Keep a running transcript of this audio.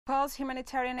supposed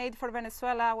humanitarian aid for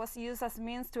Venezuela was used as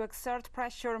means to exert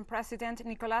pressure on President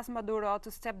Nicolás Maduro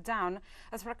to step down,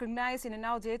 as recognized in an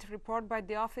audit report by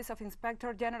the Office of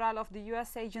Inspector General of the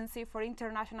U.S. Agency for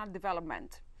International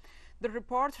Development. The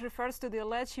report refers to the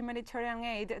alleged humanitarian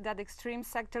aid that extreme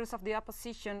sectors of the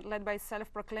opposition, led by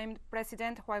self-proclaimed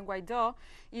President Juan Guaidó,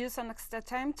 used an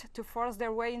attempt to force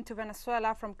their way into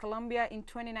Venezuela from Colombia in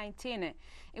 2019,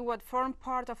 in what formed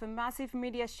part of a massive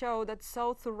media show that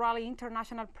sought to rally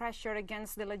international pressure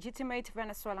against the legitimate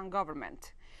Venezuelan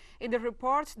government. In the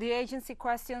report, the agency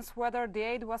questions whether the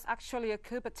aid was actually a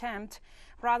coup attempt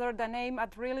rather than aimed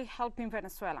at really helping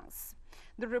Venezuelans.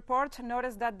 The report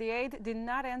noticed that the aid did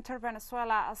not enter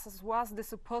Venezuela as was the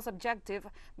supposed objective,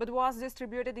 but was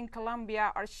distributed in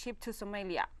Colombia or shipped to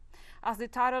Somalia. As the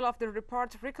title of the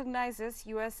report recognizes,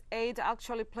 U.S. aid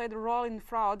actually played a role in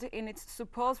fraud in its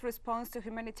supposed response to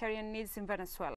humanitarian needs in Venezuela.